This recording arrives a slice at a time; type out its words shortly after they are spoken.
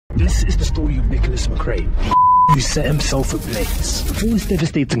This is the story of Nicholas McCray, who set himself ablaze. Before his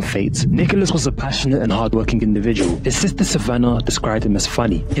devastating fate, Nicholas was a passionate and hardworking individual. His sister Savannah described him as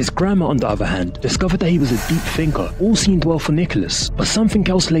funny. His grandma, on the other hand, discovered that he was a deep thinker. All seemed well for Nicholas, but something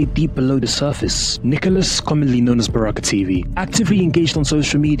else lay deep below the surface. Nicholas, commonly known as Baraka TV, actively engaged on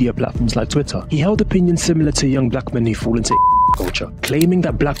social media platforms like Twitter. He held opinions similar to young black men who fall into culture, claiming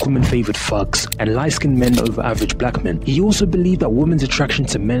that black women favored thugs and light-skinned men over average black men. He also believed that women's attraction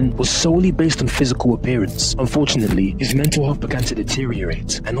to men was solely based on physical appearance. Unfortunately, his mental health began to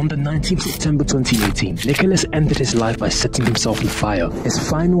deteriorate, and on the 19th September 2018, Nicholas ended his life by setting himself on fire. His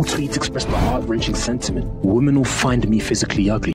final tweet expressed the heart-wrenching sentiment: "Women will find me physically ugly."